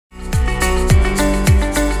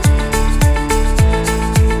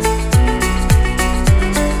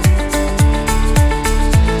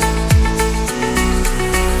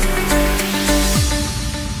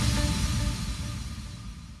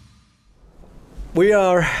We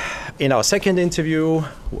are in our second interview.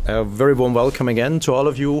 A very warm welcome again to all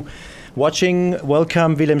of you watching.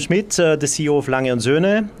 Welcome, Wilhelm Schmid, the CEO of Lange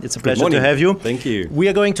Söhne. It's a pleasure to have you. Thank you. We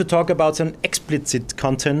are going to talk about some explicit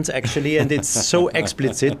content, actually, and it's so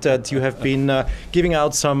explicit that you have been giving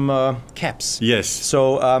out some caps. Yes.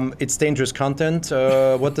 So it's dangerous content.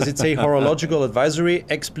 What does it say? Horological advisory,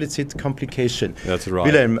 explicit complication. That's right.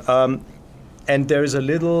 Wilhelm, and there is a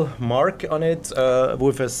little mark on it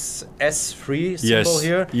with a S3 symbol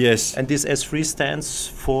here. Yes. And this S3 stands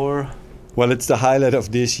for? Well, it's the highlight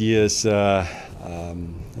of this year's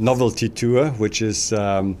novelty tour, which is,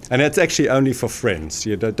 and it's actually only for friends.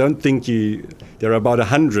 You don't think there are about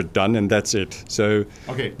 100 done, and that's it. So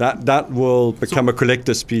okay. that will become a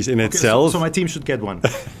collector's piece in itself. So my team should get one.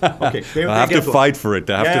 Okay, I have to fight for it.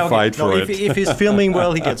 I have to fight for it. If he's filming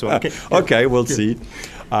well, he gets one. Okay. Okay, we'll see.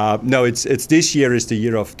 No, it's this year is the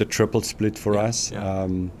year of the triple split for us. Yeah.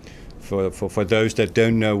 For those that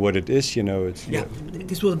don't know what it is, it's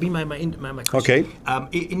This will be my question. Okay.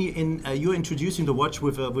 You're introducing the watch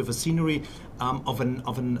with a scenery of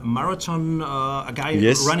a marathon, a guy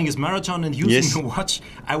running his marathon and using the watch.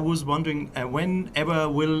 I was wondering whenever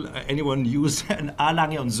will anyone use an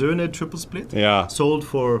Lange Söhne triple split? Yeah. Sold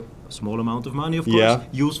for a small amount of money, of course,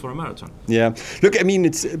 used for a marathon. Yeah. Look, I mean,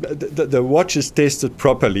 it's the watch is tested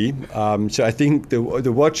properly, so I think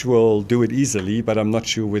the watch will do it easily, but I'm not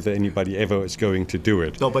sure whether anybody ever is going to do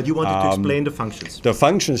it. No, but you wanted to explain the functions. The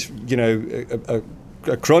functions,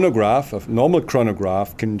 a chronograph, a normal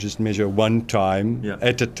chronograph, can just measure one time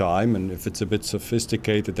at a time, and if it's a bit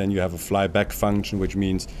sophisticated, then you have a flyback function, which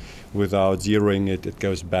means without zeroing it, it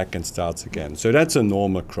goes back and starts again. So that's a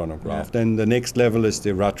normal chronograph. Yeah. Then the next level is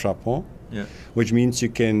the rattrapant, which means you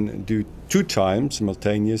can do 2 times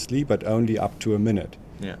simultaneously, but only up to a minute.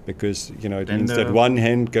 Yeah. Because it means that one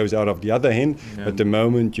hand goes out of the other hand, but the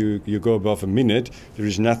moment you go above a minute, there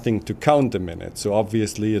is nothing to count the minute. So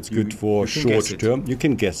obviously it's good for short term. You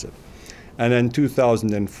can guess it. And then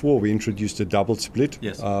 2004 we introduced a double split,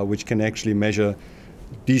 which can actually measure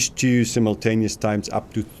these 2 simultaneous times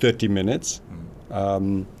up to 30 minutes.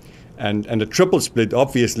 And the triple split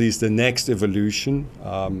obviously is the next evolution.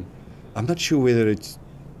 I'm not sure whether it's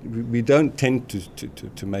we don't tend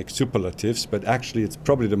to make superlatives, but actually it's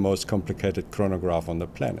probably the most complicated chronograph on the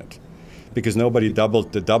planet, because nobody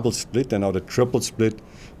doubled the double split, and now the triple split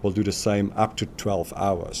will do the same up to 12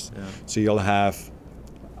 hours. Yeah. So you'll have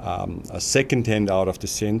a second hand out of the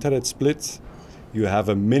center that splits. You have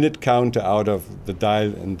a minute counter out of the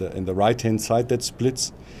dial in the right hand side that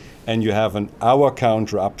splits. And you have an hour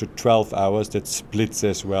counter up to 12 hours that splits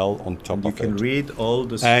as well on top of it. You can read all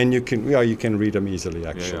the... And you can read them easily,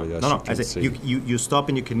 actually. You stop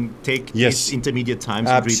and you can take these intermediate times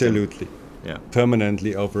Absolutely. and read them.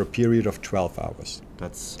 Permanently over a period of 12 hours.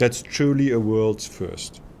 That's truly a world's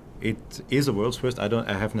first. It is a world's first. I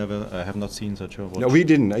have not seen such a watch. No, we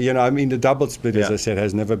didn't. I mean, the double split, as I said,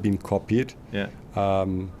 has never been copied. Yeah.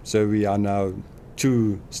 So we are now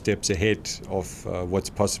 2 steps ahead of what's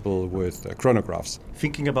possible with chronographs.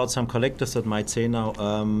 Thinking about some collectors that might say now,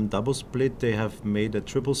 double split, they have made a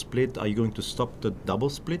triple split. Are you going to stop the double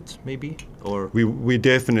split, maybe? Or we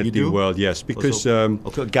definitely will, yes, because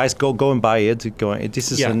okay, guys, go and buy it.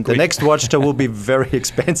 This is the next watch that will be very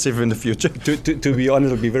expensive in the future. To be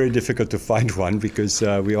honest, it'll be very difficult to find one, because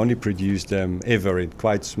we only produce them ever in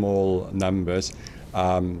quite small numbers.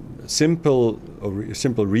 Simple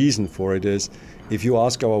reason for it is, if you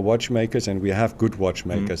ask our watchmakers, and we have good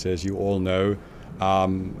watchmakers, as you all know,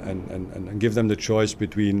 and give them the choice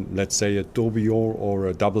between, let's say, a tourbillon or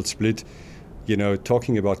a double split,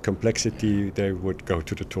 talking about complexity, they would go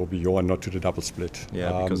to the tourbillon and not to the double split.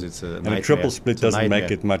 Yeah, because it's a nightmare. And a triple split doesn't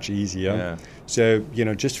make it much easier. Yeah. So,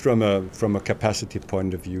 just from a capacity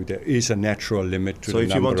point of view, there is a natural limit to the number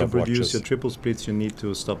of watches. So if you want to produce your triple splits, you need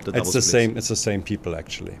to stop the double splits. It's the same people,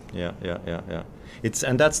 actually. Yeah.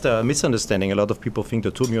 And that's the misunderstanding. A lot of people think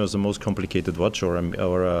the tourbillon is the most complicated watch, or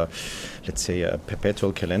let's say a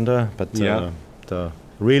perpetual calendar. But the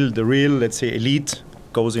real, let's say, elite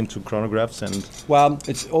goes into chronographs and... Well,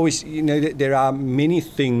 it's always, there are many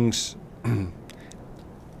things.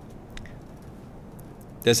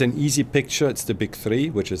 There's an easy picture. It's the big 3,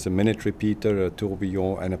 which is a minute repeater, a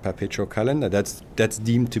tourbillon, and a perpetual calendar. That's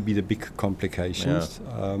deemed to be the big complications.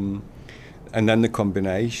 Yeah. And then the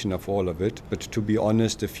combination of all of it. But to be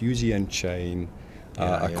honest, the fusee and chain,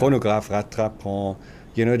 a chronograph, rattrapant,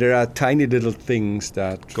 there are tiny little things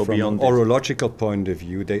that, from an horological point of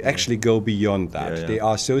view, they actually go beyond that. Yeah. They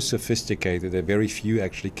are so sophisticated that very few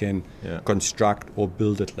actually can construct or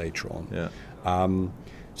build it later on. Yeah.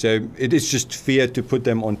 So it is just fair to put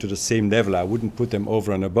them onto the same level. I wouldn't put them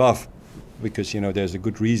over and above because, you know, there's a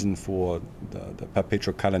good reason for the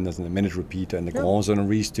perpetual calendars and the minute repeater and the Grand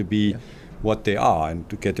Sonneries to be what they are and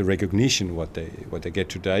to get the recognition what they get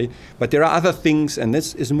today. But there are other things, and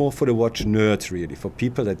this is more for the watch nerds, really, for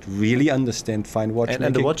people that really understand fine watchmaking.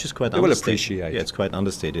 And the watch is quite understated. They will appreciate. Yeah, it's quite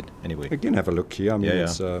understated anyway. You can have a look here. I mean,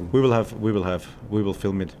 it's, we will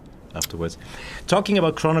film it afterwards. Talking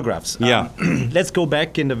about chronographs, let's go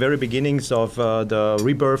back in the very beginnings of the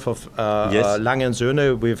rebirth of Lange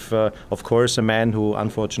Söhne with, of course, a man who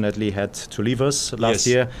unfortunately had to leave us last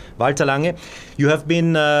year, Walter Lange. You have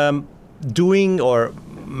been doing or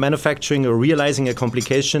manufacturing or realizing a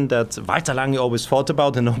complication that Walter Lange always thought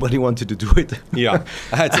about and nobody wanted to do it. Yeah,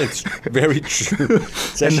 it's very true.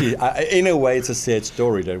 It's actually, in a way, it's a sad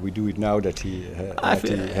story that we do it now that he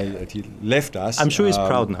left us. I'm sure he's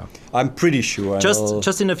proud now. I'm pretty sure.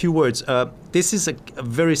 Just in a few words, this is a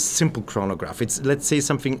very simple chronograph. It's, let's say,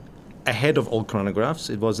 something ahead of all chronographs.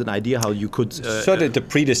 It was an idea how you could... sort of the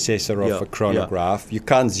predecessor of a chronograph. You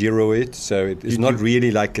can't zero it, so it is not really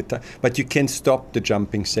like a... But you can stop the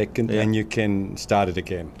jumping second and you can start it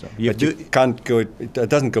again. So you can't go... It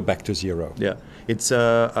doesn't go back to zero. Yeah. It's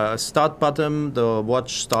a start button. The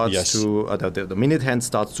watch starts to... the minute hand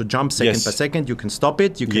starts to jump second by second. You can stop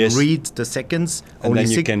it. You can read the seconds. And then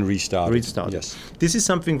you can restart it. Yes. This is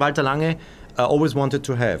something Walter Lange always wanted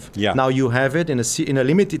to have. Yeah. Now you have it in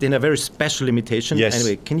a very special limitation. Yes.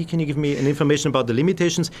 Anyway, can you give me an information about the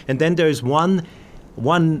limitations? And then there is one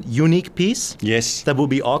unique piece. Yes. That will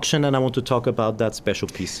be auctioned, and I want to talk about that special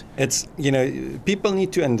piece. It's, you know, people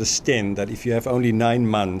need to understand that if you have only 9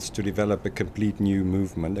 months to develop a complete new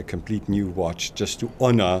movement, a complete new watch, just to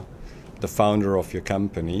honor the founder of your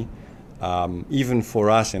company. Even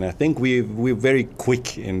for us, and I think we're very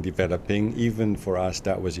quick in developing, even for us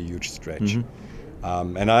that was a huge stretch.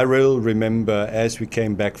 And I will remember as we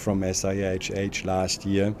came back from SIHH last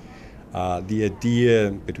year, the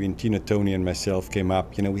idea between Tina, Tony and myself came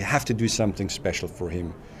up, you know, we have to do something special for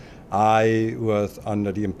him. I was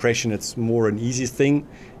under the impression it's more an easy thing,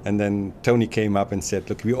 and then Tony came up and said,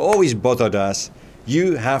 look, you always bothered us.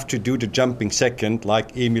 You have to do the jumping second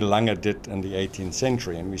like Emil Lange did in the 18th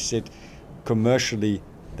century. And we said, commercially,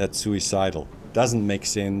 that's suicidal. Doesn't make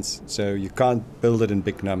sense. So you can't build it in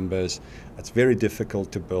big numbers. It's very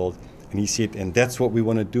difficult to build. And he said, and that's what we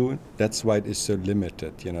want to do. That's why it is so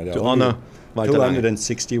limited. You know, to honor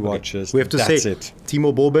 260 watches. We have to say,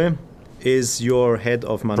 Timo Bobe is your head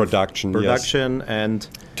of production, and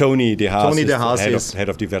Tony De Haas is head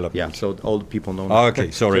of development. Yeah, so all the people know. Oh,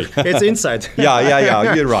 okay, sorry. It's inside.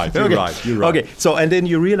 Yeah. You're right. Okay, so and then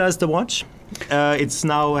you realize the watch. It's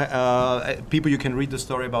now people. You can read the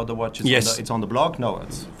story about the watch. It's on the blog. No,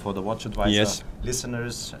 it's for the Watch Advisor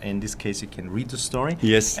listeners. In this case, you can read the story.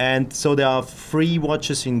 Yes. And so there are 3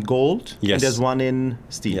 watches in gold. Yes. And there's 1 in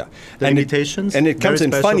steel. Yeah. The limitations. And it comes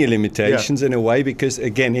in funny limitations in a way, because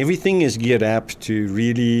again everything is geared up to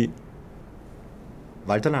really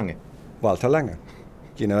Walter Lange.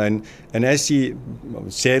 You know, and as he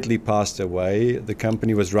sadly passed away, the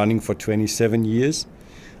company was running for 27 years.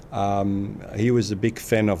 He was a big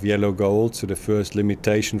fan of yellow gold, so the first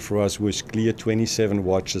limitation for us was clear 27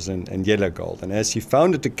 watches and yellow gold. And as he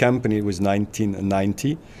founded the company, it was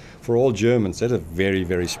 1990. For all Germans, that's a very,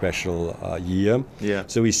 very special year. Yeah.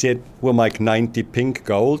 So he said, we'll make 90 pink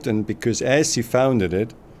gold, and because as he founded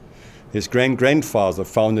it, his grandfather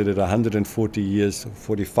founded it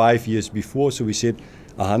 45 years before, so we said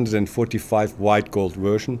 145 white gold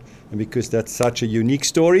version. And because that's such a unique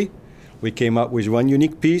story, we came up with 1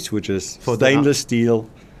 unique piece, which is stainless steel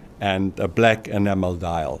and a black enamel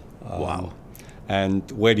dial. Wow.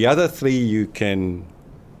 And where the other 3 you can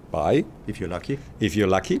buy. If you're lucky.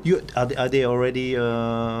 Are they already,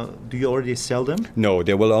 do you already sell them? No,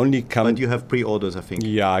 they will only come. But you have pre-orders, I think.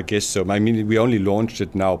 Yeah, I guess so. I mean, we only launched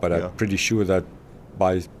it now, but I'm pretty sure that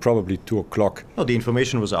by probably 2 o'clock. No, the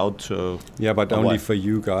information was out. But only for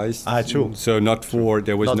you guys. True. So not for,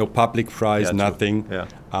 there was no public price, nothing. Yeah.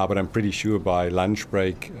 But I'm pretty sure by lunch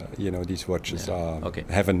break, you know, these watches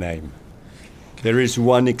have a name. There is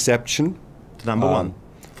one exception. The number 1.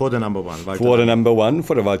 For the number 1. For the number 1,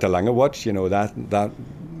 for the Walter Lange watch, you know, that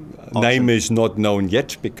name is not known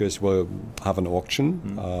yet, because we'll have an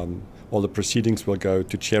auction. All the proceedings will go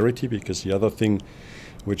to charity, because the other thing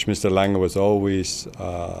which Mr. Lange was always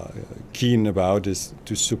keen about is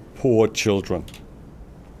to support children,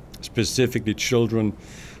 specifically children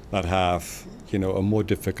that have, you know, a more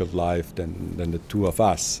difficult life than the 2 of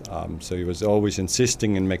us. So he was always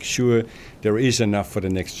insisting and make sure there is enough for the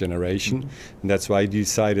next generation. And that's why he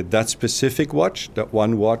decided that specific watch, that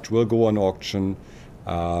 1 watch, will go on auction.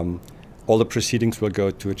 all the proceedings will go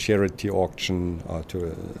to a charity auction or to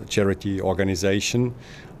a charity organization,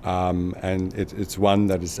 and it's one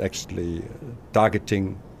that is actually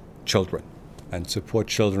targeting children and support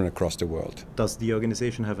children across the world. Does the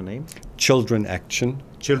organization have a name? Children Action.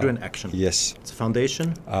 Children Action. Yes. It's a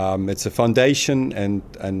foundation? It's a foundation,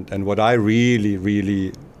 and what I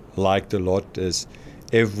really liked a lot is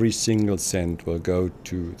every single cent will go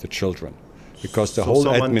to the children. Because the whole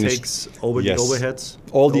takes over the overheads?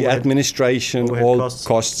 All the administration, all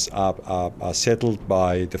costs are settled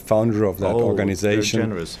by the founder of that organization. Very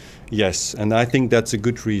generous. Yes, and I think that's a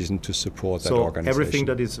good reason to support that organization. So everything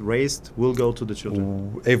that is raised will go to the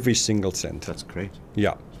children? Every single cent. That's great.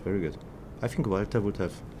 Yeah. It's very good. I think Walter would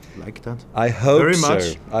have liked that. I hope very so.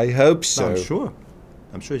 Much. I hope so.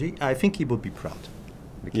 I'm sure. I think he would be proud.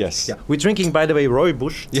 Yes. Yeah. We're drinking, by the way,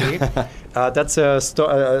 Rooibos tea. That's a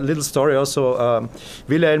little story also.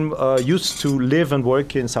 Wilhelm used to live and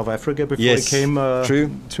work in South Africa before he came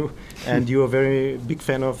true. And you're a very big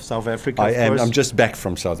fan of South Africa. I am. I'm just back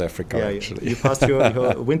from South Africa, actually. You passed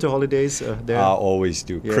your winter holidays there? I always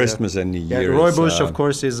do. Yeah. Christmas and New Year's. Rooibos, of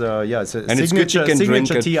course, is it's a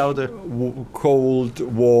signature tea out there. Cold,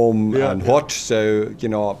 warm, and hot. So,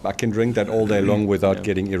 I can drink that all day long without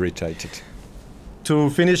getting irritated.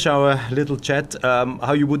 To finish our little chat,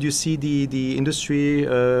 how would you see the industry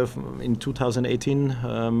in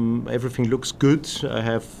 2018? Everything looks good. I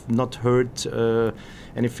have not heard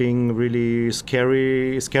anything really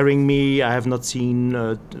scaring me. I have not seen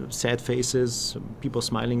sad faces, people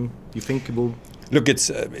smiling. Do you think it will? Look,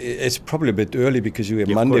 it's probably a bit early because you have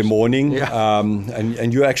Monday morning,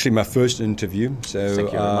 and you're actually my first interview. So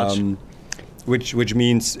thank you very much. Which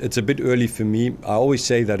means it's a bit early for me. I always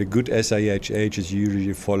say that a good SIHH is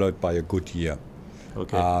usually followed by a good year.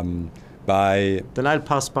 Okay. Then I'll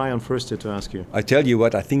pass by on Thursday to ask you. I tell you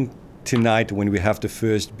what, I think tonight when we have the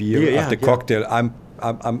first beer after cocktail,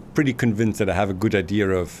 I'm pretty convinced that I have a good idea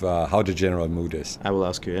of how the general mood is. I will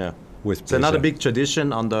ask you, With It's another big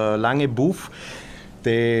tradition on the Lange booth.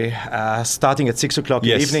 They starting at 6 o'clock in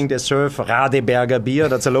the evening. They serve Radeberger beer.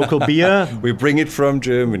 That's a local beer. We bring it from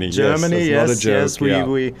Germany. Yes.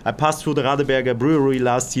 I passed through the Radeberger brewery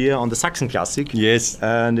last year on the Sachsen Classic. Yes,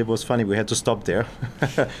 and it was funny. We had to stop there.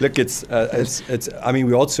 Look, it's. I mean,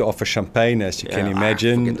 we also offer champagne, as you can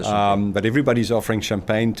imagine. But everybody's offering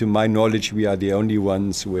champagne. To my knowledge, we are the only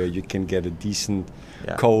ones where you can get a decent,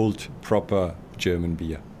 cold, proper German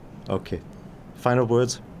beer. Okay. Final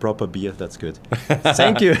words. Proper beer. That's good.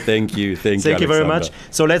 Thank you. Thank you. Thank you very much.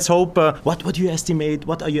 So let's hope. What do you estimate?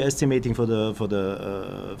 What are you estimating for the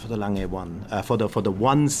Lange one? For the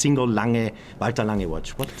one single Lange Walter Lange watch.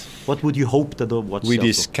 What would you hope that the watch? We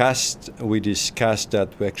discussed that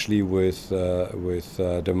actually with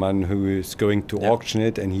the man who is going to auction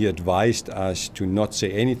it, and he advised us to not say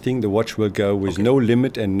anything. The watch will go with no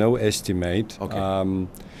limit and no estimate. Okay.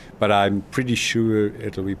 But I'm pretty sure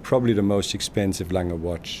it'll be probably the most expensive Lange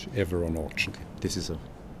watch ever on auction. This is a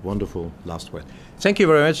wonderful last word. Thank you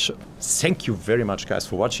very much. Thank you very much, guys,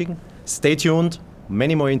 for watching. Stay tuned.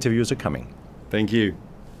 Many more interviews are coming. Thank you.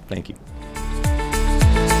 Thank you.